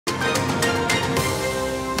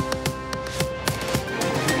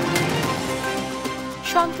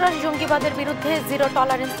সন্ত্রাস জঙ্গিবাদের বিরুদ্ধে জিরো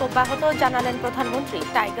টলারেন্স অব্যাহত, জানালেন প্রধানমন্ত্রী।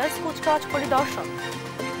 টাইগার্স কুচকাওয়াজ পরিদর্শন।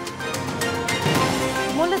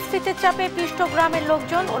 মূল্যস্ফীতির চাপে পিষ্ট গ্রামের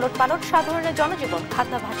লোকজন, ওলটপালট সাধারণের জনজীবন,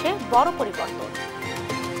 খাদ্যাভ্যাসে বড় পরিবর্তন।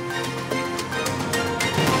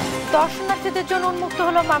 দর্শনার্থীদের জন্য উন্মুক্ত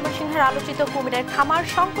হল ময়মনসিংহের আলোচিত কুমিরের খামার,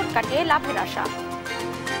 সংকট কাটিয়ে লাভের আশা।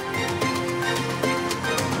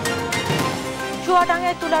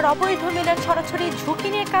 চুয়াডাঙ্গায় তুলার অবৈধ মিলের ছড়াছড়ি, ঝুঁকি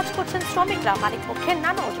নিয়ে কাজ করছেন শ্রমিকরা, মালিক পক্ষের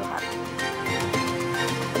নানা অজুহাত।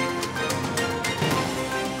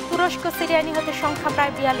 তুরস্ক সিরিয়ায় নিহতের সংখ্যা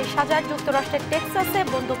প্রায় ৪২,০০০। যুক্তরাষ্ট্রের টেক্সাসে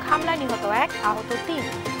বন্দুক হামলায় নিহত ১, আহত ৩।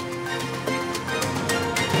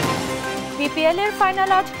 বিপিএল এর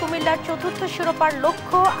ফাইনাল আজ, কুমিল্লার চতুর্থ শিরোপার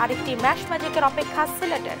লক্ষ্য, আরেকটি ম্যাচ ম্যাজিকের অপেক্ষা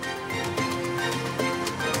সিলেটের।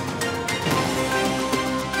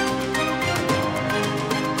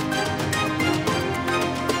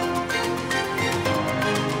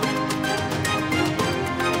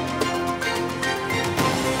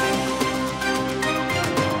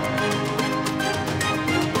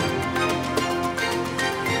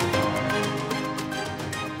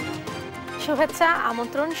 শুভেচ্ছা,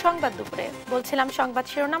 আমন্ত্রণ সংবাদ দুপুরে। বলছিলাম সংবাদ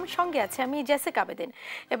শিরোনাম, সঙ্গে আছে আমি জেসিকা বেদিন।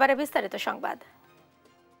 এবারে বিস্তারিত সংবাদ।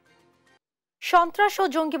 সন্ত্রাস ও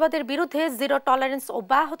জঙ্গিবাদের বিরুদ্ধে জিরো টলারেন্স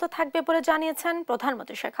অব্যাহত থাকবে বলে জানিয়েছেন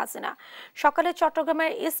প্রধানমন্ত্রী শেখ হাসিনা। সকালে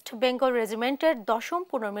চট্টগ্রামের ইস্ট বেঙ্গল রেজিমেন্টের ১০ম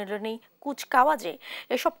পুনর্মিলনী কুচকাওয়াজে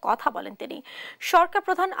এসব কথা বলেন তিনি। সরকার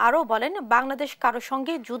প্রধান আরও বলেন, বাংলাদেশ কারো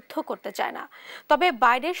সঙ্গে যুদ্ধ করতে চায় না, তবে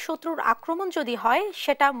বাইরের শত্রুর আক্রমণ যদি হয়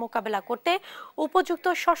সেটা মোকাবেলা করতে উপযুক্ত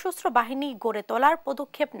সশস্ত্র বাহিনী গড়ে তোলার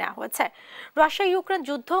পদক্ষেপ নেওয়া হয়েছে। রাশিয়া ইউক্রেন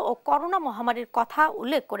যুদ্ধ ও করোনা মহামারীর কথা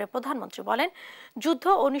উল্লেখ করে প্রধানমন্ত্রী বলেন, যুদ্ধ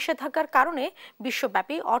ও নিষেধাজ্ঞার কারণে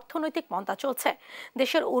বিশ্বব্যাপী অর্থনৈতিক মন্দা চলছে।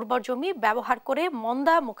 দেশের উর্বর জমি ব্যবহার করে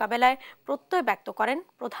মন্দা মোকাবেলায় প্রত্যয় ব্যক্ত করেন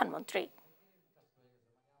প্রধানমন্ত্রী।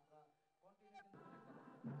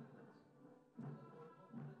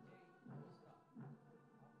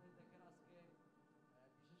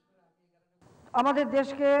 আমাদের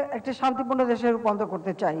দেশকে একটি শান্তিপূর্ণ দেশে রূপান্তর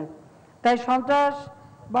করতে চাই, তাই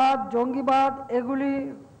সন্ত্রাসবাদ, জঙ্গিবাদ এগুলির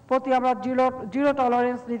প্রতি আমরা জিরো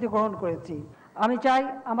টলারেন্স নীতি গ্রহণ করেছি। আমি চাই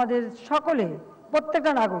আমাদের সকলে,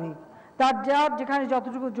 প্রত্যেকটা নাগরিক তার যার যেখানে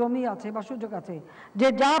যতটুকু জমি আছে বা সুযোগ আছে, যে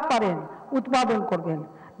যা পারেন উৎপাদন করবেন,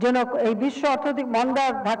 যেন এই বিশ্ব অর্থনৈতিক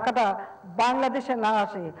মন্দার ধাক্কাটা বাংলাদেশে না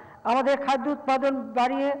আসে। আমাদের খাদ্য উৎপাদন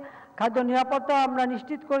বাড়িয়ে খাদ্য নিরাপত্তা আমরা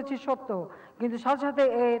নিশ্চিত করেছি সত্য, কিন্তু সাথে সাথে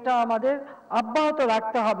এটা আমাদের অব্যাহত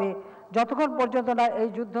রাখতে হবে যতক্ষণ পর্যন্ত না এই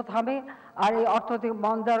যুদ্ধ থামে আর এই অর্থনৈতিক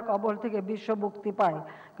মন্দার কবল থেকে বিশ্ব মুক্তি পায়।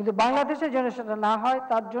 কিন্তু বাংলাদেশে যেন সেটা না হয়,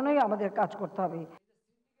 তার জন্যই আমাদের কাজ করতে হবে।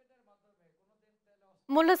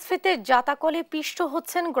 মূল্যস্ফীতির জাতাকলে পিষ্ট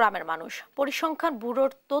হচ্ছেন গ্রামের মানুষ। পরিসংখ্যান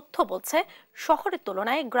ব্যুরোর তথ্য বলছে, শহরের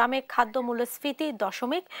তুলনায় গ্রামে খাদ্য মূল্যস্ফীতি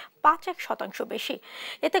 0.51% বেশি।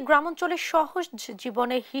 এতে গ্রামাঞ্চলের সহজ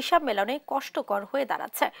জীবনের হিসাব মেলানো কষ্টকর হয়ে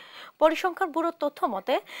দাঁড়াচ্ছে। পরিসংখ্যান ব্যুরোর তথ্য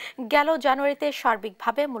মতে গেল জানুয়ারিতে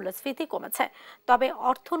সার্বিকভাবে মূল্যস্ফীতি কমেছে, তবে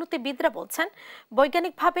অর্থনীতিবিদরা বলছেন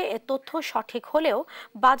বৈজ্ঞানিকভাবে এ তথ্য সঠিক হলেও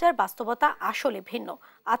বাজার বাস্তবতা আসলে ভিন্ন।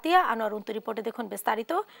 আতিয়া আনোয়ার উন্তি রিপোর্টে দেখুন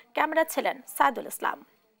বিস্তারিত। ক্যামেরা ছিলেন সাইদুল ইসলাম।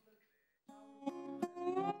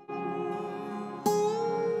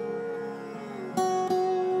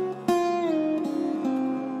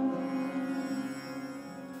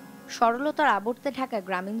 সরলতার আবর্তে ঢাকা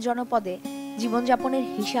গ্রামীণ জনপদে জীবনযাপনের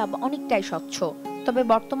হিসাব অনেকটাই স্বচ্ছ, তবে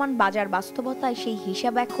বর্তমান বাজার বাস্তবতায় সেই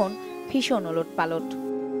হিসাব এখন ভীষণ ওলটপালট।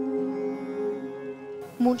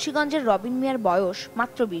 মুন্সিগঞ্জের রবিন মিয়ার বয়স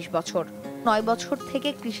মাত্র 20 বছর। 9 বছর থেকে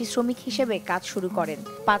কৃষি শ্রমিক হিসেবে কাজ শুরু করেন।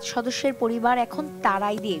 5 সদস্যের পরিবার এখন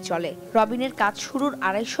তারাই দিয়ে চলে। রবিনের কাজ শুরুর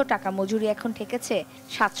 250 টাকা মজুরি এখন ঠেকেছে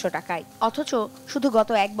 700 টাকায়, অথচ শুধু গত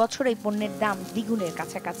 1 বছর এই পণ্যের দাম দ্বিগুণের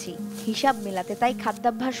কাছাকাছি। হিসাব মেলাতে তাই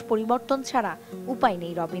খাদ্যাভ্যাস পরিবর্তন ছাড়া উপায়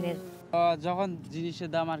নেই রবিনের। যখন জিনিসের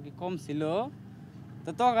দাম আর কি কম ছিল, তো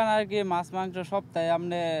তখন আর কি মাছ মাংস সপ্তাহে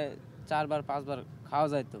আপনি 4-5 বার খাওয়া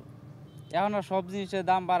যাইতো। এখন সব জিনিসের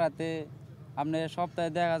দাম বাড়াতে আপনি সপ্তাহে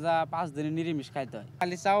দেখা যায় 5 দিনে নিরামিষ খাইতে হয়।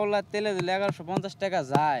 খালি চাউল আর তেলে দিলে 1150 টাকা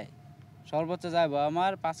যায়, সর্বোচ্চ যাইব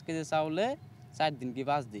আমার 5 কেজি চাউলে 4 দিন কি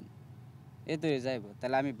 5 দিন এতই যাইব।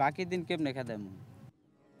 তাহলে আমি বাকি দিন কেমনে খেতে?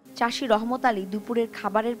 চাষি রহমত আলী দুপুরের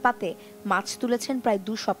খাবারের পাতে মাছ তুলেছেন প্রায়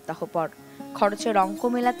 2 সপ্তাহ পর। খরচের অঙ্ক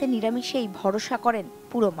মেলাতে নিরামিষেই ভরসা করেন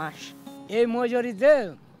পুরো মাস। এই মজুরিতে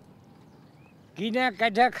কিনা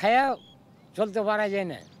কাটা খায়া চলতে পারা যায়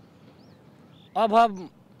না, অভাব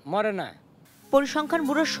মরে না। পরিসংখ্যান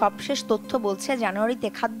ব্যুরোর সবশেষ তথ্য বলছে, জানুয়ারিতে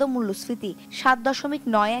খাদ্য মূল্যস্ফীতি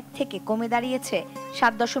 7.91 থেকে কমে দাঁড়িয়েছে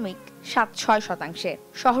 7.76%।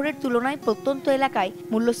 শহরের তুলনায় প্রত্যন্ত এলাকায়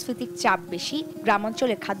মূল্যস্ফীতির চাপ বেশি,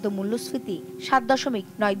 গ্রামাঞ্চলে খাদ্য মূল্যস্ফীতি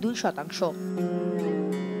 7.92%।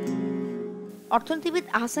 অর্থনীতিবিদ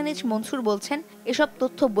আহসান এইচ মনসুর বলছেন, এসব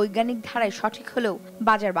তথ্য বৈজ্ঞানিক ধারায় সঠিক হলেও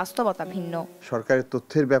বাজার বাস্তবতা ভিন্ন। সরকারের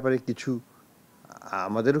তথ্যের ব্যাপারে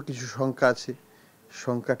আমাদেরও কিছু শঙ্কা আছে।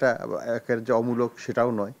 শঙ্কাটা একেবারে যে অমূলক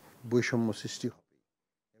সেটাও নয়, বৈষম্য সৃষ্টি হবে।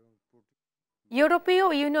 ইউরোপীয়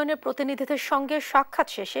ইউনিয়নের প্রতিনিধিদের সঙ্গে সাক্ষাৎ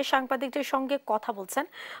শেষে সাংবাদিকদের সঙ্গে কথা বলছেন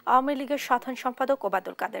আওয়ামী লীগের সাধারণ সম্পাদক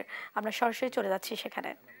ওবায়দুল কাদের। আমরা সরাসরি চলে যাচ্ছি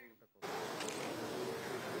সেখানে।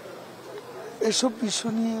 এসব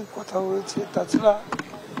বিষয় নিয়ে কথা হয়েছে। তাছাড়া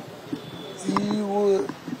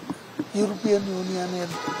ইউরোপিয়ান ইউনিয়নের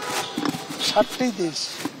 7টি দেশ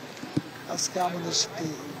আজকে আমাদের সাথে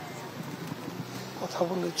কথা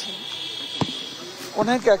বলেছে,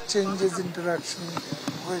 অনেক এক্সচেঞ্জেস ইন্টারাকশন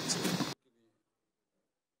হয়েছে।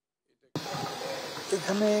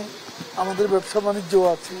 এখানে আমাদের ব্যবসা বাণিজ্য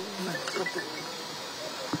আছে,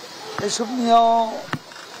 এসব নিয়েও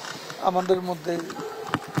আমাদের মধ্যে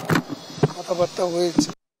কথাবার্তা হয়েছে।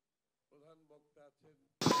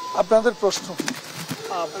 আপনাদের প্রশ্ন?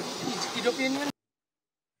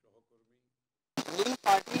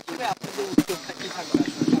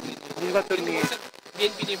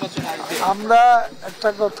 আমরা একটা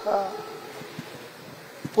কথা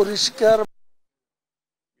পরিষ্কার,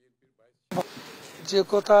 যে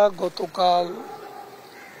কথা গতকাল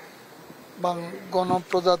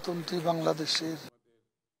গণপ্রজাতন্ত্রী বাংলাদেশের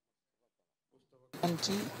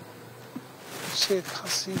মন্ত্রী শেখ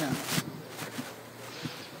হাসিনা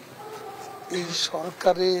এই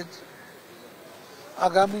সরকারের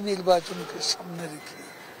আগামী নির্বাচনকে সামনে রেখে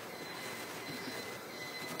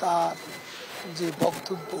তার যে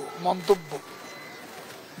মন্তব্য,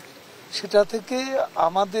 সেটা থেকে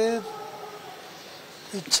আমাদের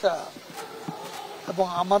ইচ্ছা এবং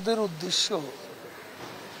আমাদের উদ্দেশ্য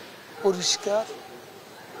পরিষ্কার।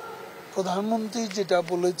 প্রধানমন্ত্রী যেটা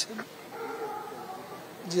বলেছেন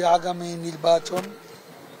যে আগামী নির্বাচন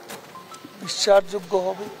বিশ্বাসযোগ্য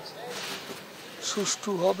হবে,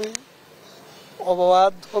 সুষ্ঠু হবে,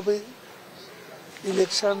 অবাধ হবে,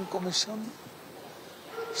 ইলেকশন কমিশন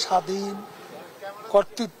স্বাধীন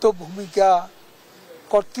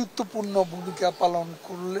কর্তৃত্বপূর্ণ ভূমিকা পালন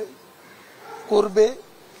করবে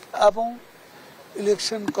এবং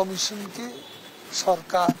ইলেকশন কমিশনকে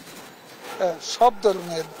সরকার সব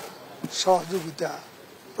ধরনের সহযোগিতা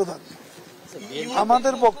প্রদান।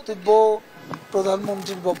 আমাদের বক্তব্য,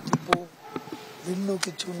 প্রধানমন্ত্রীর বক্তব্য ভিন্ন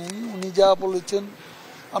কিছু নেই। উনি যা বলেছেন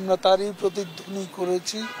আমরা তারই প্রতিধ্বনি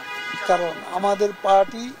করেছি, কারণ আমাদের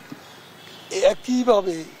পার্টি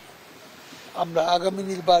একইভাবে আমরা আগামী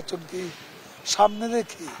নির্বাচনকে সামনে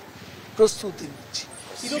রেখে প্রস্তুতি নিচ্ছি।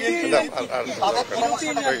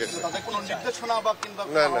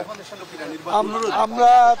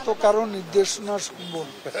 আমরা তো কারো নির্দেশনা শুনব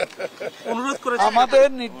না। আমাদের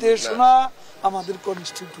নির্দেশনা আমাদের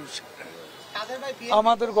কনস্টিটিউশন,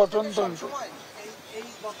 আমাদের গঠনতন্ত্র।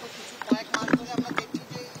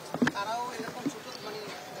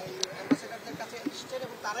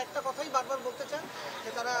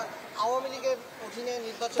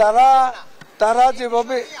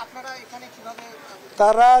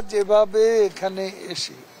 তারা যেভাবে এখানে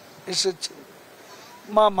এসেছে,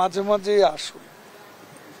 মাঝে মাঝে আসুন,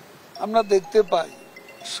 আমরা দেখতে পাই,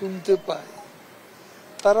 শুনতে পাই,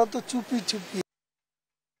 তারা তো চুপি চুপি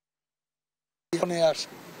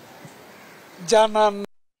আসে, জানান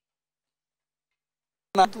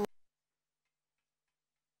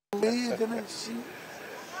এখানে এসেছি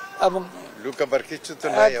এবং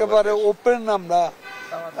একেবারে ওপেন আমরা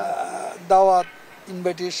দাওয়াত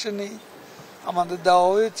ইনভাইটেশনই আমাদের দেওয়া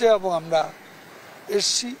হয়েছে এবং আমরা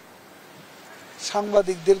এসছি।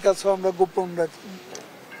 সাংবাদিকদের কাছেও আমরা গোপন রাখি,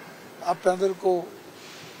 আপনাদেরকেও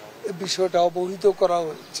এই বিষয়টা অবহিত করা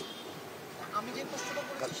হয়েছে। আমি যে প্রশ্নটা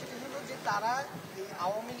করেছি সেটা হলো যে তারা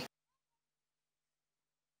আওয়ামী লীগ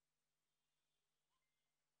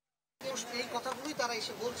এই কথাগুলোই তারা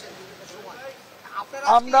এসে বলছেন।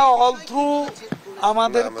 আমরা অল থ্রু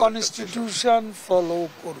আমাদের কনস্টিটিউশন ফলো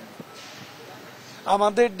করব,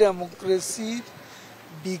 আমাদের ডেমোক্রেসির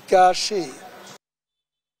বিকাশে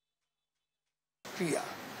ক্রিয়া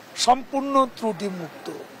সম্পূর্ণ ত্রুটি মুক্ত,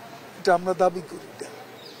 এটা আমরা দাবি করি না।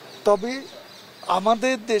 তবে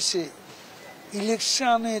আমাদের দেশে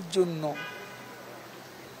ইলেকশনের জন্য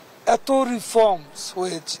এত রিফর্মস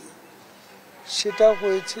হয়েছে, সেটা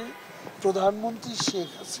হয়েছে প্রধানমন্ত্রী শেখ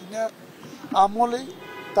হাসিনার আমলে,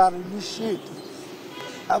 তার ইনিশিয়েটিভ,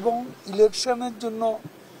 এবং ইলেকশনের জন্য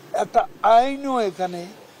একটা আইনও এখানে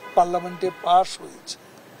পার্লামেন্টে পাশ হয়েছে।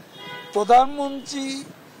 প্রধানমন্ত্রী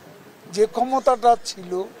যে ক্ষমতাটা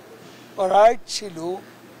ছিল, রাইট ছিল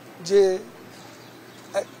যে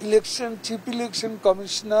চিফ ইলেকশন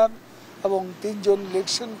কমিশনার এবং 3 জন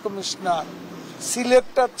ইলেকশন কমিশনার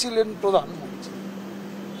সিলেক্টর ছিলেন প্রধানমন্ত্রী,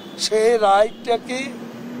 সেই রায়টাকে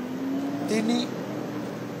তিনি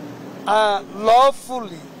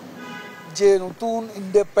লফুলি যে নতুন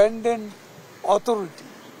ইন্ডিপেন্ডেন্ট অথরিটি,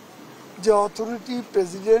 যে অথরিটি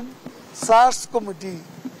প্রেসিডেন্ট সার্চ কমিটি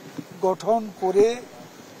গঠন করে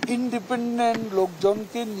ইন্ডিপেন্ডেন্ট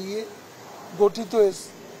লোকজনকে নিয়ে গঠিত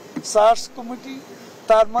সার্চ কমিটি,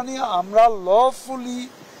 তার মানে আমরা লফুলি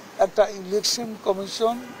একটা ইলেকশন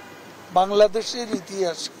কমিশন বাংলাদেশের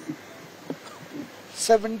ইতিহাসে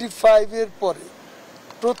 75-এর পরে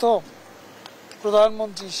প্রথম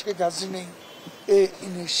প্রধানমন্ত্রী শেখ হাসিনা এই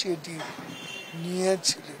ইনিশিয়েটিভ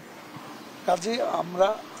নিয়েছিলেন। কাজে আমরা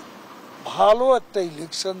ভালো একটা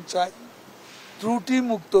ইলেকশন চাই, ত্রুটি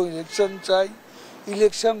মুক্ত ইলেকশন চাই,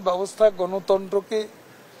 ইলেকশন ব্যবস্থা গণতন্ত্রকে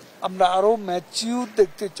আমরা আরো ম্যাচিউর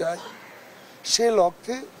দেখতে চাই। সে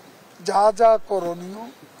লক্ষ্যে যা যা করণীয়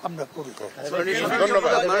আমরা করি।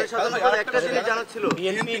 একটা জিনিস জানা ছিল,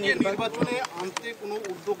 বিএনপি নির্বাচনে আনতে কোনো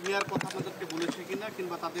উদ্যোগ নেওয়ার কথা আপনাদেরকে বলেছে কিনা,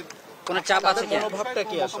 কিংবা তাদের কোনো চাপ আছে কিনা, মনোভাবটা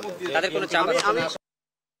কি আসলে, তাদের কোনো চাপ আছে?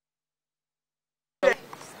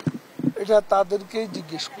 এটা তাদেরকেই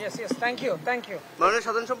জিজ্ঞেস করি। থ্যাংক ইউ মাননীয়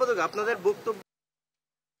সাধারণ সম্পাদক, আপনাদের বক্তব্য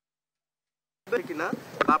কিনা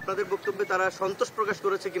বা আপনাদের বক্তব্যে তারা সন্তোষ প্রকাশ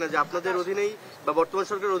করেছে কিনা যে আপনাদের অধীনেই বা বর্তমান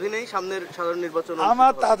সরকারের অধীনেই সামনের সাধারণ নির্বাচন?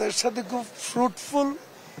 আমার তাদের সাথে খুব ফ্রুটফুল,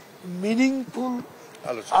 মিনিংফুল,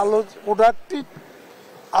 প্রোডাক্টিভ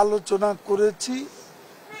আলোচনা করেছি।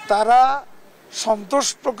 তারা সন্তোষ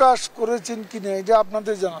প্রকাশ করেছেন কিনা এটা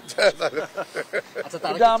আপনাদের জানাচ্ছি।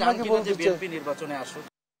 এটা আমাকে বলতে চাই, নির্বাচনে আসুক,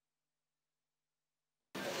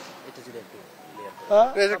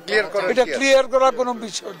 এটা ক্লিয়ার করার কোনো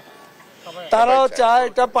বিষয় না। তারাও চায়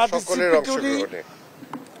এটা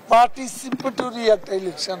পার্টিসিপেটরি একটা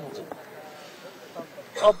ইলেকশন হবে।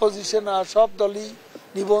 অপোজিশন আর সব দলই,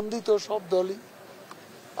 নিবন্ধিত সব দলই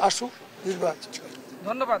আসুক নির্বাচন।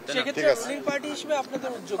 ধন্যবাদ। সেক্ষেত্রে রুলিং পার্টি হিসেবে আপনাদের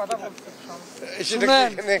উদ্যোগ শুনেন,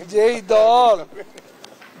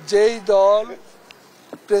 যেই দল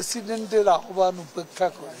প্রেসিডেন্টের আহ্বান উপেক্ষা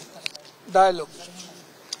করে ডায়ালগ,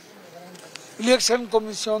 ইলেকশন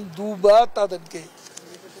কমিশন দুবার তাদেরকে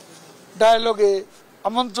ডায়ালগে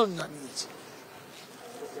আমন্ত্রণ জানিয়েছে,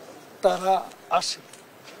 তারা আসে।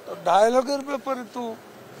 ডায়ালগের ব্যাপারে তো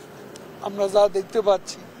আমরা যা দেখতে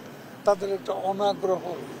পাচ্ছি তাদের একটা অনাগ্রহ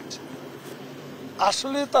রয়েছে।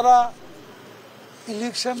 আসলে তারা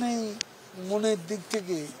ইলেকশনে মনের দিক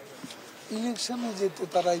থেকে ইলেকশনে যেতে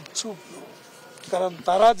তারা ইচ্ছুক, কারণ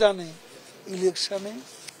তারা জানে ইলেকশনে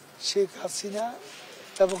শেখ হাসিনা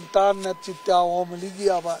এবং তার নেতৃত্বে আওয়ামী লীগই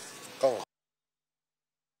আবার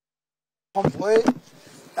হয়ে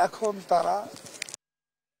এখন তারা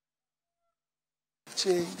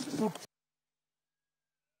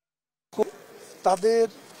তাদের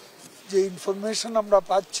যে ইনফরমেশন আমরা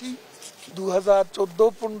পাচ্ছি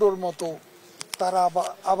 2014-15 মতো তারা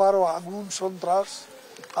আবারও আগুন সন্ত্রাস,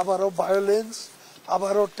 আবারও ভায়োলেন্স,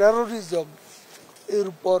 আবারও টেরোরিজম এর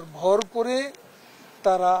উপর ভর করে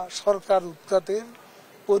তারা সরকার উৎখাতের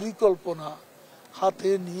পরিকল্পনা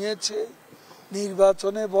হাতে নিয়েছে।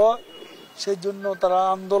 নির্বাচনে ভয়, সেজন্য তারা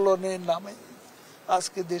আন্দোলনের নামে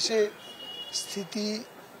আজকে দেশে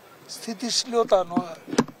স্থিতিশীলতা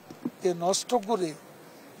কে নষ্ট করে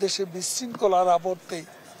দেশে বিশৃঙ্খলার আবর্তে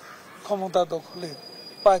ক্ষমতা দখলে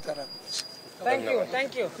পায়তারা করছে।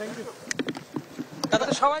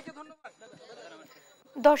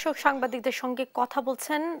 দর্শক, সাংবাদিকদের সঙ্গে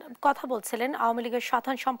কথা বলছিলেন আওয়ামী লীগের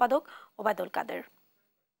সাধারণ সম্পাদক ওবায়দুল কাদের।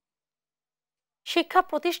 শিক্ষা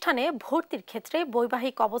প্রতিষ্ঠানে ভর্তির ক্ষেত্রে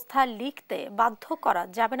বৈবাহিক অবস্থা লিখতে বাধ্য করা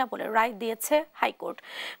যাবে না বলে রায় দিয়েছে হাইকোর্ট।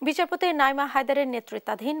 বিচারপতি নাইমা হায়দারের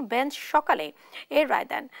নেতৃত্বাধীন বেঞ্চ সকালে এর রায়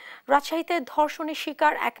দেন। রাজশাহীতে ধর্ষণের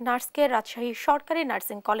শিকার এক নার্সকে রাজশাহী সরকারি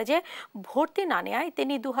নার্সিং কলেজে ভর্তি না নেওয়ায়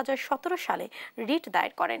তিনি 2017 সালে রিট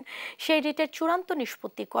দায়ের করেন। সেই রিটের চূড়ান্ত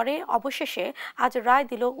নিষ্পত্তি করে অবশেষে আজ রায়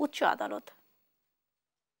দিল উচ্চ আদালত।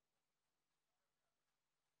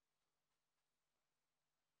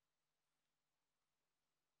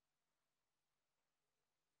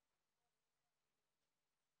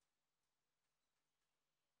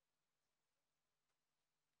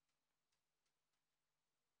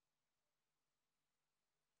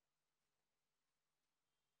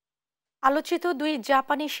 আলোচিত দুই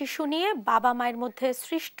জাপানি শিশু নিয়ে বাবা মায়ের মধ্যে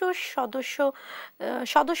সৃষ্ট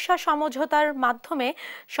সদস্য সমঝোতার মাধ্যমে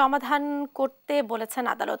সমাধান করতে বলেছেন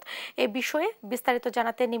আদালত। এ বিষয়ে বিস্তারিত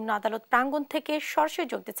জানাতে নিম্ন আদালত প্রাঙ্গণ থেকে সরাসরি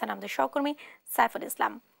যোগ দিচ্ছেন আমাদের সহকর্মী সাইফুল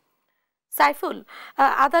ইসলাম। সাইফুল,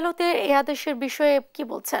 আদালতের এই আদেশের বিষয়ে কি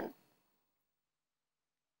বলছেন?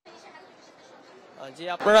 জি,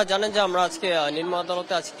 আপনারা জানেন যে আমরা আজকে নিম্ন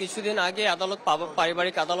আদালতে আছি। কিছুদিন আগে আদালত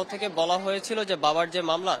পারিবারিক আদালত থেকে বলা হয়েছিল যে বাবার যে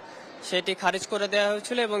মামলা সেটি খারিজ করে দেওয়া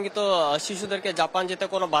হয়েছিল এবং কিন্তু শিশুদেরকে জাপান যেতে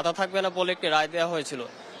কোনো বাধা থাকবে না বলে একটি রায় দেওয়া হয়েছিল।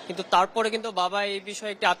 কিন্তু তারপরে কিন্তু বাবা এই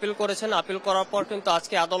বিষয়ে একটি আপিল করেছেন। আপিল করার পর কিন্তু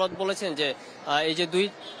আজকে আদালত বলেছেন যে এই যে দুই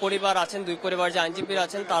পরিবার যে আইনজীবীরা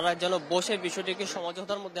আছেন তারা যেন বসে বিষয়টিকে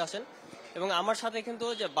সমঝোতার মধ্যে আসেন। এবং আমার সাথে কিন্তু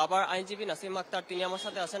যে বাবার আইনজীবী নাসিম আক্তার তিনি আমার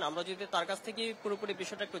সাথে আছেন। আমরা যদি তার কাছ থেকে পুরোপুরি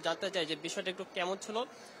বিষয়টা একটু জানতে চাই যে বিষয়টা একটু কেমন ছিল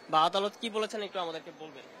বা আদালত কি বলেছেন একটু আমাদেরকে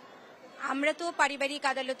বলবেন। আমরা তো পারিবারিক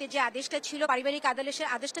আদালতে যে আদেশটা ছিল, পারিবারিক আদালতের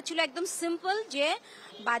আদেশটা ছিল একদম সিম্পল, যে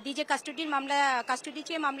বাদী যে কাস্টডি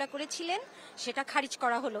চেয়ে মামলা করেছিলেন সেটা খারিজ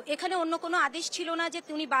করা হলো। এখানে অন্য কোনো আদেশ ছিল না যে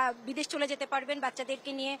তিনি বিদেশ চলে যেতে পারবেন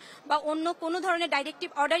বাচ্চাদেরকে নিয়ে, বা অন্য কোনো ধরনের ডাইরেক্টিভ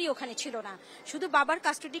অর্ডারই ওখানে ছিল না। শুধু বাবার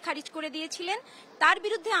কাস্টডি খারিজ করে দিয়েছিলেন। তার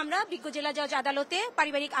বিরুদ্ধে আমরা বিজ্ঞ জেলা জজ আদালতে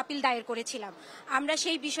পারিবারিক আপিল দায়ের করেছিলাম। আমরা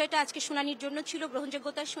সেই বিষয়টা আজকে শুনানির জন্য ছিল,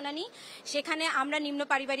 গ্রহণযোগ্যতার শুনানি। সেখানে আমরা নিম্ন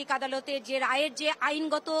পারিবারিক আদালতে যে রায়ের যে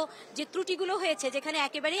আইনগত যে ত্রুটিগুলো হয়েছে, যেখানে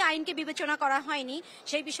একেবারেই আইনকে বিবেচনা করা হয়নি,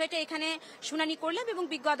 সেই বিষয়টা এখানে শুনানি করলাম এবং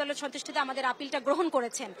বিজ্ঞ আদালত সন্তুষ্টিতে আমাদের আপিলটা গ্রহণ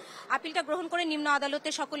করেছেন। আপিলটা গ্রহণ করে নিম্ন আদালতে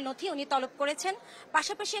সকল নথি উনি তলব করেছেন।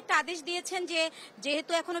 পাশাপাশি একটা আদেশ দিয়েছেন যে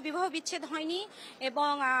যেহেতু এখনো বিবাহ বিচ্ছেদ হয়নি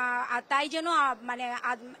এবং তাই যেন মানে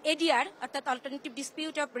এডিআর অর্থাৎ অল্টারনেটিভ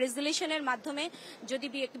ডিসপিউট অফ রেজুলেশনের মাধ্যমে যদি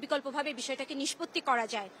বিকল্পভাবে বিষয়টাকে নিষ্পত্তি করা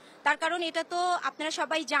যায়। তার কারণ এটা তো আপনারা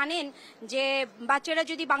সবাই জানেন যে বাচ্চারা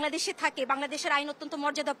যদি বাংলাদেশে থাকে, বাংলাদেশের আইন অত্যন্ত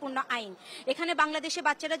মর্যাদাপূর্ণ আইন। এখানে বাংলাদেশে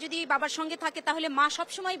বাচ্চারা যদি বাবার সঙ্গে থাকে তাহলে মা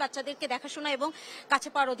সবসময় বাচ্চাদেরকে দেখাশোনা এবং কাছে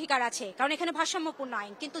পাওয়ার অধিকার আছে, কারণ এখানে ভারসাম্যপূর্ণ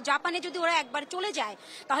আইন। কিন্তু জাপানে যদি ওরা একবার চলে যায়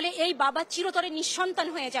তাহলে এই বাবা চিরতরে নিঃসন্তান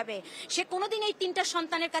হয়ে যাবে। সে কোনোদিন এই তিনটা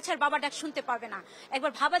সন্তানের কাছে আর বাবা ডাক শুনতে পারবে না।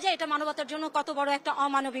 একবার ভাবা যায় এটা মানবতার জন্য কত বড় একটা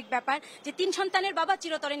অমানবিক ব্যাপার যে 3 সন্তানের বাবা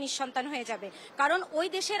চিরতরে নিঃসন্তান হয়ে যাবে। কারণ ওই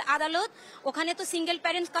দেশের আদালত, ওখানে তো সিঙ্গেল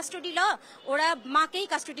প্যারেন্টস কাস্টডি ল, ওরা মাকেই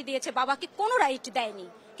কাস্টডি দিয়েছে, বাবাকে কোনো রাইট দেয়নি।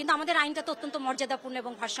 কিন্তু আমাদের আইনটা তো অত্যন্ত মর্যাদাপূর্ণ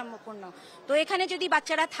এবং ভারসাম্যপূর্ণ। তো এখানে যদি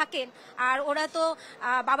বাচ্চারা থাকেন আর ওরা তো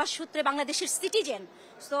বাবার সূত্রে বাংলাদেশের সিটিজেন,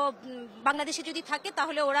 তো বাংলাদেশে যদি থাকে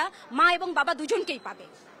তাহলে ওরা মা এবং বাবা দুজনকেই পাবে,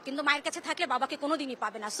 কিন্তু মায়ের কাছে থাকলে বাবাকে কোনোদিনই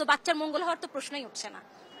পাবে না। সো বাচ্চার মঙ্গল হওয়ার তো প্রশ্নই উঠছে না।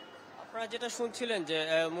 আপনারা যেটা শুনছিলেন যে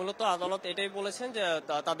মূলত আদালত এটাই বলেছেন যে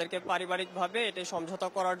তাদেরকে পারিবারিকভাবে এটাই সমঝোতা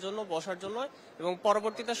করার জন্য বসার জন্য, এবং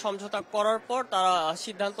পরবর্তীতে সমঝোতা করার পর তারা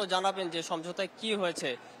সিদ্ধান্ত জানাবেন যে সমঝোতায় কি হয়েছে,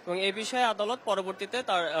 এবং এই বিষয়ে আদালত পরবর্তীতে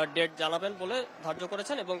তার ডেট জানাবেন বলে ধার্য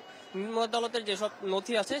করেছেন। এবং নিম্ন আদালতের যেসব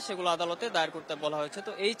নথি আছে সেগুলো আদালতে দায়ের করতে বলা হয়েছে।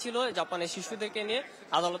 তো এই ছিল জাপানের শিশুদেরকে নিয়ে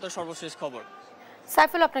আদালতের সর্বশেষ খবর।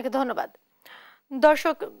 সাইফুল, আপনাকে ধন্যবাদ।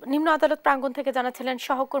 দর্শক, নিম্ন আদালত প্রাঙ্গণ থেকে জানাচ্ছিলেন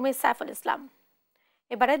সহকর্মী সাইফুল ইসলাম।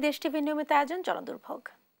 এবারে দেশ টিভির নিয়মিত আয়োজন জনদুর্ভোগ।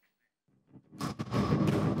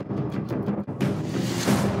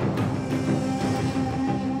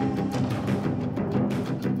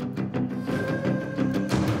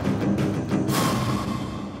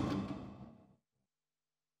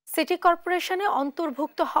 সিটি কর্পোরেশনে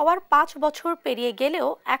অন্তর্ভুক্ত হওয়ার 5 বছর পেরিয়ে গেলেও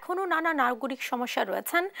এখনও নানা নাগরিক সমস্যা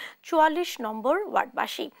রয়েছেন 44 নম্বর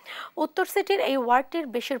ওয়ার্ডবাসী। উত্তর সিটির এই ওয়ার্ডটির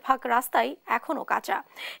বেশিরভাগ রাস্তাই এখনও কাঁচা।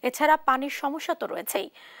 এছাড়া পানির সমস্যা তো রয়েছেই।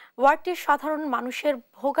 ওয়ার্ডটির সাধারণ মানুষের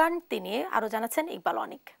ভোগান্তি নিয়ে আরো জানাচ্ছেন ইকবাল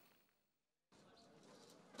অনিক।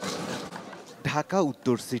 ঢাকা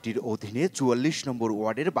উত্তর সিটির অধীনে 44 নম্বর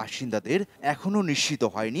ওয়ার্ডের বাসিন্দাদের এখনও নিশ্চিত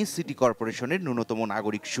হয়নি সিটি কর্পোরেশনের ন্যূনতম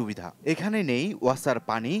নাগরিক সুবিধা। এখানে নেই ওয়াসার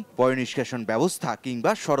পানি, পয়ঃনিষ্কাশন ব্যবস্থা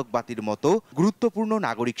কিংবা সড়ক বাতির মতো গুরুত্বপূর্ণ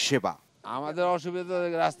নাগরিক সেবা। আমাদের অসুবিধা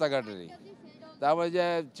রাস্তাঘাটেরই, তারপরে যে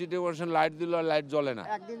সিটি কর্পোরেশন লাইট দিল, লাইট জ্বলে না,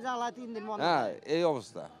 একদিন জ্বালা 3 দিন বন্ধ। হ্যাঁ, এই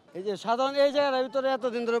অবস্থা। এই যে সাধারণ এই জায়গার ভিতরে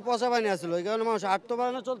এতদিন ধরে পচা পানি আসছিল, এই কারণে মানুষ হাঁটতে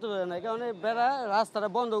পারে না, চলতে পারে না। এই কারণে বেড়া রাস্তাটা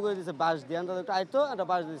বন্ধ করে দিয়েছে বাঁশ দিয়ে, একটা আইতো একটা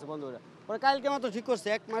বাঁশ দিয়েছে বন্ধ করে। কালকে মাত্র ঠিক করছে,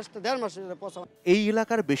 1 মাস 1.5 মাস পচা। এই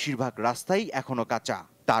এলাকার বেশিরভাগ রাস্তাই এখনো কাঁচা,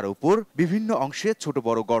 তার উপর বিভিন্ন অংশে ছোট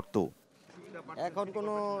বড় গর্ত। এখন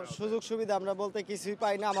কোনো সুযোগ সুবিধা আমরা বলতে কিছুই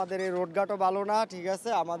পাই না। আমাদের এই রোডঘাটও ভালো না, ঠিক আছে,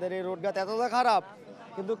 আমাদের এই রোডঘাট এতটা খারাপ,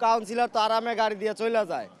 কিন্তু কাউন্সিলর তো আরামে গাড়ি দিয়ে চলে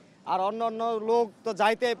যায়, আর অন্য অন্য লোক তো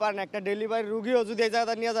যাইতেই পারে না। একটা ডেলিভারি রুগীও যদি এই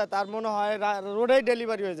জায়গাটা নিয়ে যায় তার মনে হয় রোডেই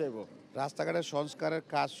ডেলিভারি হয়ে যাব। রাস্তাঘাটের সংস্কারের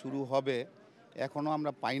কাজ শুরু হবে, এখনো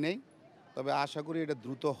আমরা পাই নাই, তবে আশা করি এটা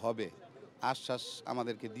দ্রুত হবে, আশ্বাস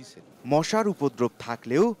আমাদেরকে দিছে। মশার উপদ্রব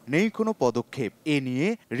থাকলেও নেই কোনো পদক্ষেপ, এ নিয়ে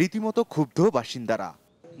রীতিমতো ক্ষুব্ধ বাসিন্দারা।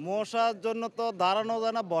 মশার জন্য তো দাঁড়ানো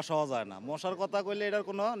যায় না, বসাও যায় না। মশার কথা কইলে এটার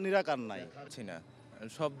কোনো নিরাকার নাই। না,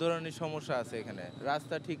 সব ধরনের সমস্যা আছে এখানে।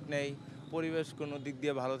 রাস্তা ঠিক নেই, পরিবেশ কোনো দিক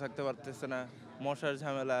দিয়ে ভালো থাকতে পারতেছে না, মশার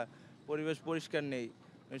ঝামেলা, পরিবেশ পরিষ্কার নেই,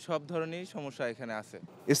 সব ধরনের সমস্যা এখানে আছে।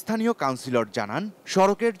 স্থানীয় কাউন্সিলর জানান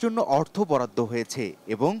সড়কের জন্য অর্থ বরাদ্দ হয়েছে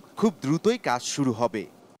এবং খুব দ্রুতই কাজ শুরু হবে।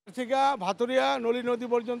 থেকে ভাতুরিয়া নলী নদী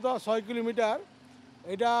পর্যন্ত 6 কিলোমিটার,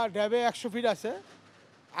 এটা ড্যাবে 100 ফিট আছে।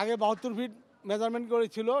 আগে 72 ফিট মেজারমেন্ট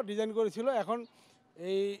করেছিল, ডিজাইন করেছিল। এখন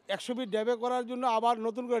এই 100 ফিট ড্যাবে করার জন্য আবার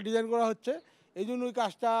নতুন করে ডিজাইন করা হচ্ছে। এই জন্য ওই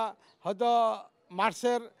কাজটা হয়তো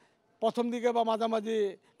মার্চের প্রথম দিকে বা মাঝামাঝি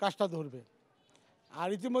কাজটা ধরবে। আর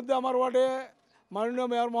ইতিমধ্যে আমার ওয়ার্ডে মাননীয়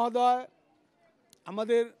মেয়র মহোদয়,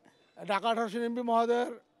 আমাদের ঢাকা 18 এমপি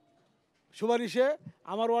মহোদয়ের সুপারিশে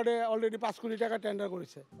আমার ওয়ার্ডে অলরেডি 5 কোটি টাকা টেন্ডার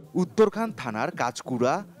করেছে। উত্তরখান থানার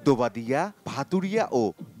কাজকুড়া, দোবাদিয়া, ভাতুরিয়া ও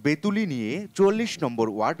বেতুলি নিয়ে 44 নম্বর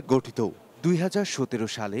ওয়ার্ড গঠিত। 2017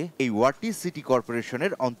 সালে এই ওয়ার্ডটি সিটি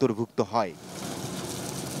কর্পোরেশনের অন্তর্ভুক্ত হয়।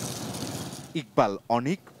 ইকবাল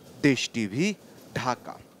অনিক, দেশ টিভি,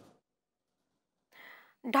 ঢাকা।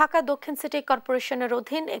 ঢাকা দক্ষিণ সিটি কর্পোরেশনের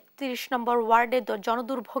অধীন 31 নম্বর ওয়ার্ডে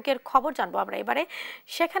জনদুর্ভোগের খবর জানবো আমরা এবারে।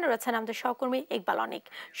 সেখানে রয়েছেন আমাদের সহকর্মী ইকবাল অনিক,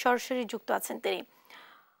 সরাসরি যুক্ত আছেন তিনি।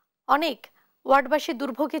 অনেক ওয়ার্ডবাসী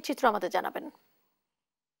দুর্ভোগের চিত্র আমাদের জানাবেন।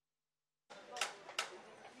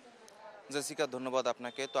 জেসিকা, ধন্যবাদ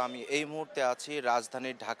আপনাকে। তো আমি এই মুহূর্তে আছি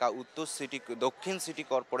রাজধানীর ঢাকা দক্ষিণ সিটি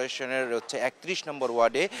কর্পোরেশনের 31 নম্বর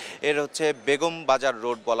ওয়ার্ডে। এর বেগম বাজার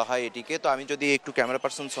রোড বলা হয় এটিকে। তো আমি যদি একটু ক্যামেরা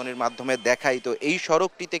পার্সন সোনির মাধ্যমে দেখাই, তো এই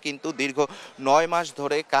সড়কটিতে কিন্তু দীর্ঘ 9 মাস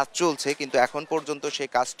ধরে কাজ চলছে, কিন্তু এখন পর্যন্ত সেই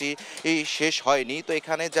কাজটি শেষ হয়নি। তো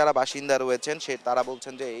এখানে যারা বাসিন্দা রয়েছেন তারা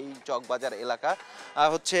বলছেন যে এই চকবাজার এলাকা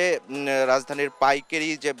রাজধানীর পাইকারি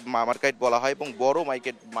যে মার্কেট বলা হয় এবং বড়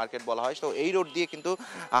মার্কেট বলা হয়। তো এই রোড দিয়ে কিন্তু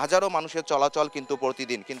হাজারো মানুষের চলাচল কিন্তু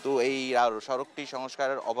প্রতিদিন, কিন্তু এই সড়কটি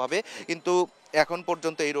সংস্কারের অভাবে কিন্তু এখন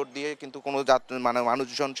পর্যন্ত এই রোড দিয়ে কিন্তু কোনো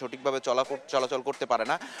মানুষজন সঠিকভাবে চলাচল করতে পারে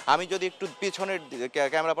না। আমি যদি একটু পিছনের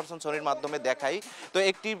ক্যামেরা পার্সন সোনির মাধ্যমে দেখাই, তো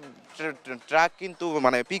একটি ট্রাক কিন্তু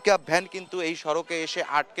পিকআপ ভ্যান কিন্তু এই সড়কে এসে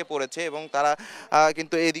আটকে পড়েছে এবং তারা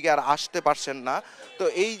কিন্তু এদিকে আর আসতে পারছেন না। তো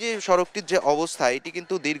এই যে সড়কটির যে অবস্থা, এটি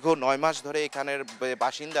কিন্তু দীর্ঘ 9 মাস ধরে এখানের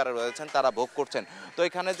বাসিন্দারা রয়েছেন তারা ভোগ করছেন। তো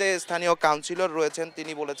এখানে যে স্থানীয় কাউন্সিলর রয়েছেন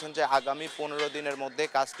তিনি বলেছেন যে আগামী 15 দিনের মধ্যে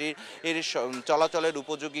কাজটি চলাচলের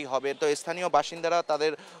উপযোগী হবে। তো স্থানীয় বাসিন্দারা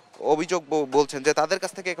তাদের অভিযোগ বলছেন যে তাদের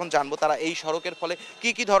কাছ থেকে এখন জানবো তারা এই সড়কের ফলে কি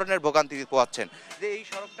কি ধরনের ভোগান্তি পোহাচ্ছেন। যে এই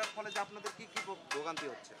সড়কটার ফলে যে আপনাদের কি কি ভোগান্তি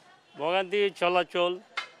হচ্ছে? ভোগান্তি চলাচল,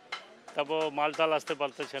 তারপর মালটাল আসতে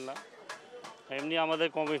পারতেছে না। এমনি আমাদের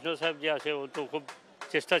কমিশনার সাহেব যে আছে ও তো খুব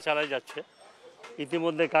চেষ্টা চালাই যাচ্ছে।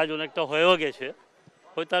 ইতিমধ্যে কাজ অনেকটা হয়েও গেছে,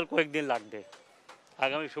 হয়তো আর কয়েকদিন লাগবে।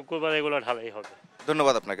 আগামী শুক্রবার এগুলো ঢালাই হবে।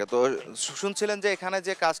 ধন্যবাদ আপনাকে। তো শুনছিলেন যে এখানে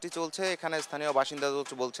যে কাজটি চলছে, এখানে স্থানীয় বাসিন্দা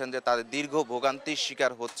বলছেন যে তাদের দীর্ঘ ভোগান্তির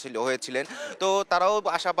শিকার হয়েছিলেন। তো তারাও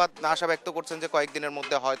আশা ব্যক্ত করছেন যে কয়েকদিনের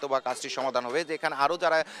মধ্যে হয়তো বা কাজটি সমাধান হবে। যে এখানে আরও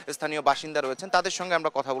যারা স্থানীয় বাসিন্দা রয়েছেন তাদের সঙ্গে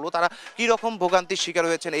আমরা কথা বলবো, তারা কি রকম ভোগান্তির শিকার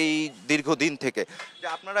হয়েছেন এই দীর্ঘদিন থেকে। যে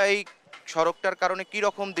আপনারা এই সড়কটার কারণে কি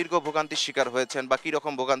রকম দীর্ঘ ভোগান্তির শিকার হয়েছেন বা কি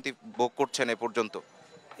রকম ভোগান্তি ভোগ করছেন এ পর্যন্ত?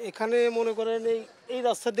 এখানে মনে করেন এই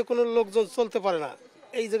রাস্তা দিয়ে কোনো লোকজন চলতে পারে না।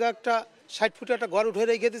 এই জায়গা একটা 60 ফুটে একটা ঘর উঠে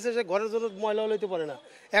রেখে দিয়েছে, সে ঘরের জন্য ময়লা লইতে পারে না।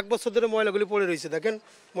 1 বছর ধরে ময়লাগুলি পড়ে রয়েছে, দেখেন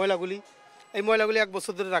ময়লাগুলি। এই ময়লাগুলি 1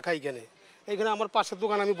 বছর ধরে রাখা এইখানে আমার পাশের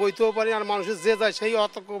দোকান আমি বইতেও পারি, আর মানুষের যে যায় সেই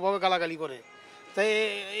অতর্কভাবে গালাগালি করে। তাই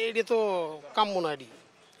এটা তো কাম্য না,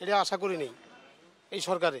 এটা আশা করি নেই এই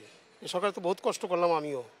সরকারে তো বহুত কষ্ট করলাম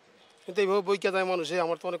আমিও, কিন্তু এইভাবে বইকে যায় মানুষে,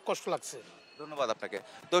 আমার তো অনেক কষ্ট লাগছে। ধন্যবাদ আপনাকে।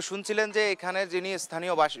 তো শুনছিলেন যে এখানে যিনি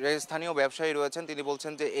স্থানীয় ব্যবসায়ী রয়েছেন তিনি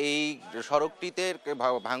বলছেন যে এই সড়কটিতে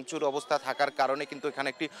ভাঙচুর অবস্থা থাকার কারণে কিন্তু এখানে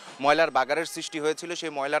একটি ময়লার বাগারের সৃষ্টি হয়েছিল।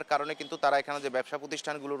 সেই ময়লার কারণে কিন্তু তারা এখানে যে ব্যবসা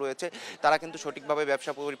প্রতিষ্ঠানগুলো রয়েছে তারা কিন্তু সঠিকভাবে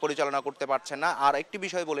ব্যবসা পরিচালনা করতে পারছেন না। আর একটি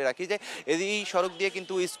বিষয় বলে রাখি যে এই সড়ক দিয়ে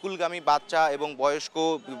কিন্তু স্কুলগামী বাচ্চা এবং বয়স্ক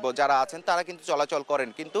যারা আছেন তারা কিন্তু চলাচল করেন,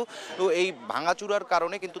 কিন্তু এই ভাঙাচুরার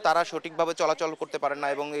কারণে কিন্তু তারা সঠিকভাবে চলাচল করতে পারেন না।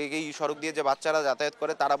 এবং এই সড়ক দিয়ে যে বাচ্চারা যাতায়াত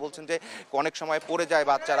করে তারা বলছেন যে অনেক সময় পড়ে যায়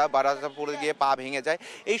বাচ্চারা, পড়ে গিয়ে পা ভেঙে যায়।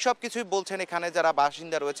 এই সব কিছুই বলছেন এখানে যারা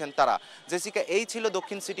বাসিন্দা রয়েছেন তারা। জেসিকা, এই ছিল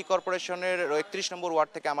দক্ষিণ সিটি কর্পোরেশনের 31 নম্বর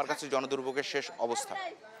ওয়ার্ড থেকে আমার কাছে জনদুর্ভোগের শেষ অবস্থা।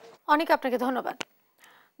 অনেক আপনাকে ধন্যবাদ।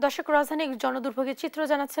 দর্শক, রাজধানী জনদুর্ভোগের চিত্র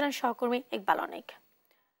জানাচ্ছিলেন সহকর্মী ইকবাল অনেক।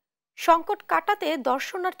 সংকট কাটাতে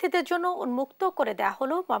দর্শনার্থীদের জন্য উন্মুক্ত করে দেয়া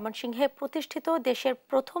হলো ময়মনসিংহে প্রতিষ্ঠিত দেশের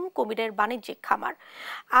প্রথম কুমিরের বাণিজ্যিক খামার।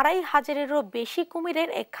 2500-এরও বেশি কুমিরের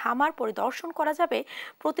এক খামার পরিদর্শন করা যাবে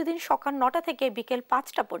প্রতিদিন সকাল 9টা থেকে বিকেল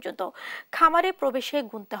 5টা পর্যন্ত। খামারে প্রবেশে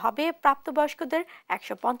গুনতে হবে প্রাপ্তবয়স্কদের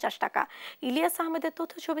 150 টাকা। ইলিয়াস আহমেদের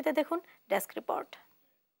তথ্য ছবিতে দেখুন ডেস্ক রিপোর্ট।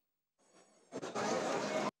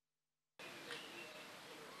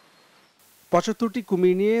 75টি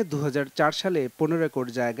কুমির নিয়ে 2004 সালে 15 একর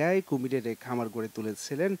জায়গায় কুমিরের এক খামার গড়ে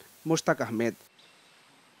তুলেছিলেন মোশতাক আহমেদ।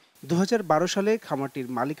 2012 সালে খামারটির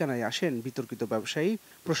মালিকানায় আসেন বিতর্কিত ব্যবসায়ী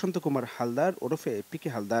প্রশান্ত কুমার হালদার ওরফে পিকে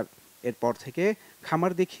হালদার। এরপর থেকে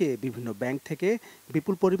খামার দেখিয়ে বিভিন্ন ব্যাংক থেকে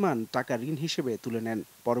বিপুল পরিমাণ টাকা ঋণ হিসেবে তুলে নেন।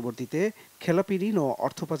 পরবর্তীতে খেলাপি ঋণ ও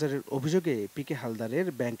অর্থ পাচারের অভিযোগে পিকে হালদারের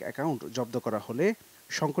ব্যাংক অ্যাকাউন্ট জব্দ করা হলে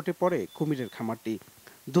সংকটে পড়ে কুমিরের খামারটি।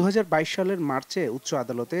 2022 সালের মার্চে উচ্চ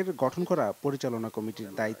আদালতের গঠন করা পরিচালনা কমিটির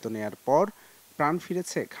দায়িত্ব নেয়ার পর প্রাণ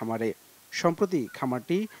ফিরেছে খামারে। সম্প্রতি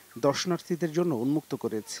খামারটি দর্শনার্থীদের জন্য উন্মুক্ত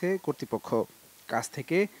করেছে কর্তৃপক্ষ। কাছ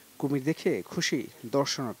থেকে কুমির দেখে খুশি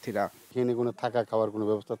দর্শনার্থীরা। এখানে কোনো থাকা খাওয়ার কোনো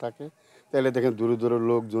ব্যবস্থা থাকে তাহলে দেখেন দূরে দূরে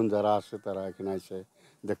লোকজন যারা আসে তারা এখানে এসে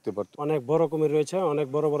দেখতে পারতো। অনেক বড় কুমির রয়েছে, অনেক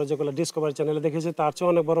বড় বড় যেগুলো ডিসকভারি চ্যানেলে দেখেছি তার চেয়ে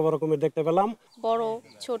অনেক বড় বড় কুমির দেখতে পেলাম। বড়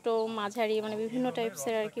ছোট মাঝারি মানে বিভিন্ন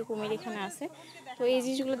টাইপসের আর কি কুমির এখানে আছে। তো এই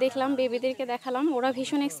জিনিসগুলো দেখলাম, বেবিদেরকে দেখালাম, ওরা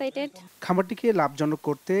ভীষণ এক্সাইটেড। খামারটিকে লাভজনক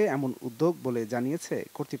করতে এমন উদ্যোগ বলে জানিয়েছে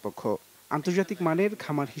কর্তৃপক্ষ। আন্তর্জাতিক মানের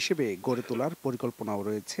খামার হিসেবে গড়ে তোলার পরিকল্পনাও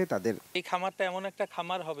রয়েছে তাদের। এই খামারটা এমন একটা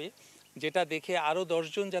খামার হবে যেটা দেখে আরও 10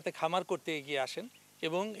 জন যাতে খামার করতে এগিয়ে আসেন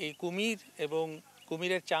এবং এই কুমির এবং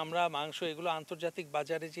কুমিরের চামড়া মাংস এগুলো আন্তর্জাতিক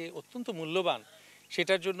বাজারে যে অত্যন্ত মূল্যবান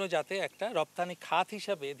সেটার জন্য যাতে একটা রপ্তানি খাত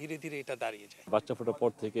হিসাবে ধীরে ধীরে এটা দাঁড়িয়ে যায়। বাচ্চা ফোটার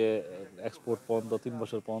পর থেকে এক্সপোর্ট পর্যন্ত 3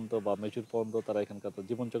 বছর পর্যন্ত বা মেচুর পর্যন্ত তারা এখানকার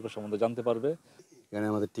জীবনচক্র সম্বন্ধে জানতে পারবে। এখানে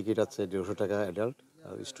আমাদের টিকিট আছে 150 টাকা অ্যাডাল্ট,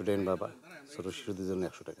 আর স্টুডেন্ট বা ছোট শিশুদের জন্য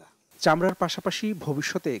 100 টাকা। চামড়ার পাশাপাশি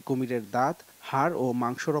ভবিষ্যতে কুমিরের দাঁত, হাড় ও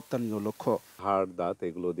মাংস রপ্তানিও লক্ষ্য। হাড়, দাঁত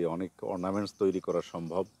এগুলো দিয়ে অনেক অর্নামেন্টস তৈরি করা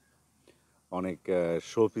সম্ভব, অনেক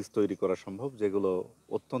শো পিস তৈরি করা সম্ভব, যেগুলো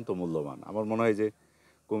অত্যন্ত মূল্যবান। আমার মনে হয় যে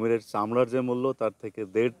কুমিরের চামড়ার যে মূল্য তার থেকে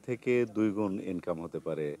 1.5 থেকে 2 গুণ ইনকাম হতে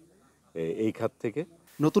পারে এই খাত থেকে।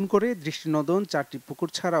 নতুন করে দৃষ্টিনন্দন 4টি পুকুর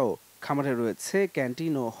ছাড়াও খামারে রয়েছে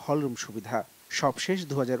ক্যান্টিন ও হলরুম সুবিধা। সবশেষ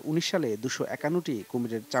 2019 সালে 251টি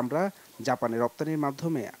কুমিরের চামড়া জাপানে রপ্তানির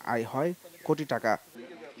মাধ্যমে আয় হয় কোটি টাকা।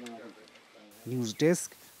 নিউজ ডেস্ক,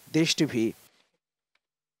 দেশ টিভি।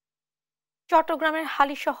 চট্টগ্রামের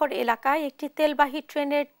হালিশহর এলাকায় একটি তেলবাহী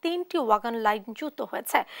ট্রেনের 3টি ওয়াগন লাইনচ্যুত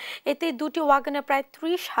হয়েছে। এতে 2টি ওয়াগনে প্রায়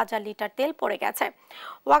 30,000 লিটার তেল পড়ে গেছে।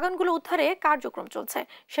 ওয়াগনগুলো উদ্ধারে কার্যক্রম চলছে।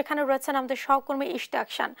 সেখানে রয়েছেন আমাদের সহকর্মী ইশতিয়াক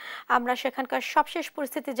খান। আমরা সেখানকার সবশেষ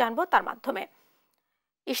পরিস্থিতি জানবো তার মাধ্যমে।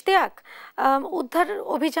 ইশতিয়াক, উদ্ধার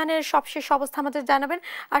অভিযানের সবশেষ অবস্থা আমাদের জানাবেন,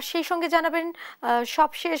 আর সেই সঙ্গে জানাবেন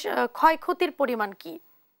সবশেষ ক্ষয়ক্ষতির পরিমাণ কি?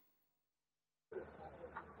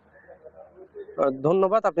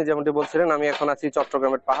 ধন্যবাদ। আপনি যেমনটি বলছিলেন, আমি এখন আছি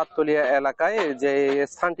চট্টগ্রামের পাহাড়তলিয়া এলাকায়, যে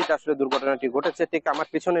স্থানটিতে আসলে দুর্ঘটনাটি ঘটেছে। ঠিক আমার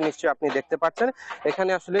পিছনে নিশ্চয়ই আপনি দেখতে পাচ্ছেন,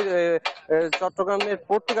 এখানে আসলে চট্টগ্রামের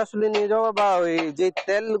পোর্ট থেকে আসলে নিয়ে যাওয়া বা ওই যে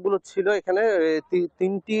তেলগুলো ছিল, এখানে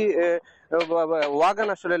 3টি ওয়াগন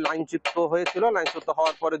আসলে লাইনচ্যুত হয়েছিল। লাইনচ্যুত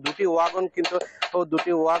হওয়ার পরে 2টি ওয়াগন কিন্তু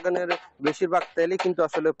 2টি ওয়াগনের বেশিরভাগ তেলই কিন্তু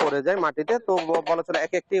আসলে পড়ে যায় মাটিতে। তো বলা চলে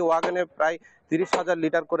এক একটি ওয়াগনে প্রায় 30,000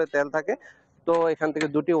 লিটার করে তেল থাকে। তো এখান থেকে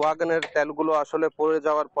 2টি ওয়াগনের তেলগুলো আসলে পড়ে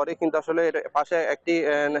যাওয়ার পরে কিন্তু আসলে এর পাশে একটি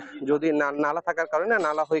যদি নালা থাকার কারণে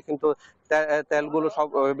নালা হয়ে কিন্তু তেলগুলো সব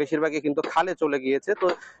বেশিরভাগই কিন্তু খালে চলে গিয়েছে। তো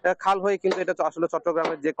খাল হয়ে কিন্তু এটা আসলে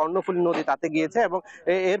চট্টগ্রামের যে কর্ণফুলী নদী তাতে গিয়েছে, এবং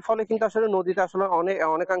এর ফলে কিন্তু আসলে নদীতে আসলে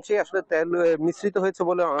অনেকাংশেই আসলে তেল মিশ্রিত হয়েছে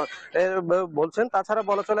বলে বলছেন। তাছাড়া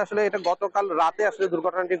বলা চলে আসলে এটা গতকাল রাতে আসলে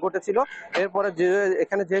দুর্ঘটনাটি ঘটেছিল। এরপরে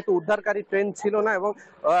এখানে যেহেতু উদ্ধারকারী ট্রেন ছিল না, এবং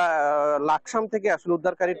লাকসাম থেকে আসলে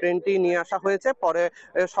উদ্ধারকারী ট্রেনটি নিয়ে আসা হয়েছে, পরে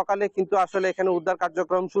সকালে কিন্তু আসলে এখানে উদ্ধার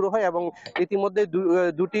কার্যক্রম শুরু হয়, এবং ইতিমধ্যে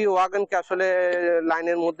 2টি ওয়াগনকে আসলে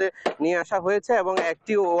লাইনের মধ্যে নিয়ে আসা হয়েছে, এবং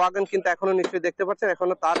একটি ওয়াগন কিন্তু এখনো নিশ্চয়ই দেখতে পাচ্ছেন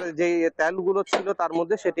এখনো তার যে তেলগুলো ছিল তার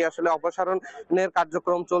মধ্যে সেটি আসলে অপসারণের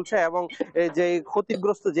কার্যক্রম চলছে, এবং যে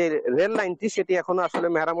ক্ষতিগ্রস্ত যে রেল লাইনটি সেটি এখনো আসলে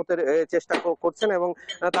মেরামতের চেষ্টা করছেন, এবং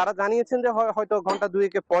তারা জানিয়েছেন যে হয়তো ঘন্টা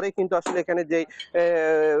 2 পরে কিন্তু আসলে এখানে যে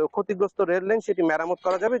ক্ষতিগ্রস্ত রেল লাইন সেটি মেরামত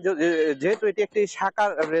করা যাবে, যেহেতু এটি একটি শাখা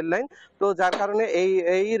রেল লাইন। তো যার কারণে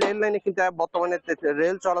এই রেল লাইনে কিন্তু বর্তমানে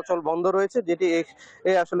রেল চলাচল বন্ধ রয়েছে, যেটি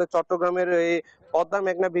আসলে চট্টগ্রামের এই পদ্মা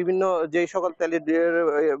মেঘনা বিভিন্ন যে সকল তেলের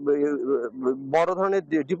বড় ধরনের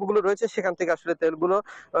ডিপোগুলো রয়েছে সেখান থেকে আসলে তেলগুলো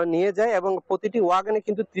নিয়ে যায়, এবং প্রতিটি ওয়াগনে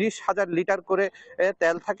কিন্তু 30,000 লিটার করে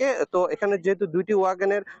তেল থাকে। তো এখানে যেহেতু 2টি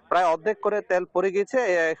ওয়াগনের প্রায় অর্ধেক করে তেল পড়ে গিয়েছে,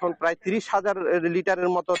 এখন প্রায় 30,000 লিটারের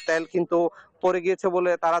মতো তেল কিন্তু পড়ে গিয়েছে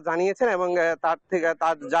বলে তারা জানিয়েছেন, এবং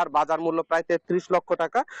যার বাজার মূল্য প্রায় 33 লক্ষ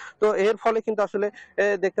টাকা। তো এর ফলে কিন্তু আসলে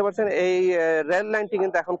দেখতে পাচ্ছেন এই রেল লাইনটি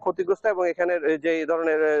কিন্তু এখন ক্ষতিগ্রস্ত, এবং এখানে যে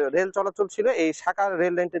ধরনের রেল চলাচল ছিল এই শাখা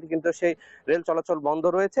রেল লাইনটি কিন্তু সেই রেল চলাচল বন্ধ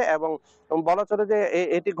রয়েছে, এবং বলা চলে যে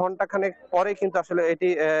এটি ঘন্টাখানেক পরে কিন্তু আসলে এটি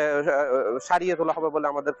সারিয়ে তোলা হবে বলে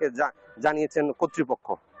আমাদেরকে জানিয়েছেন কর্তৃপক্ষ।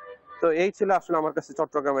 তো এই ছিল আসলে আমার কাছে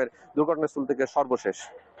চট্টগ্রামের দুর্ঘটনাস্থল থেকে সর্বশেষ।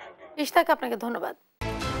 ইশতিয়াক, আপনাকে ধন্যবাদ।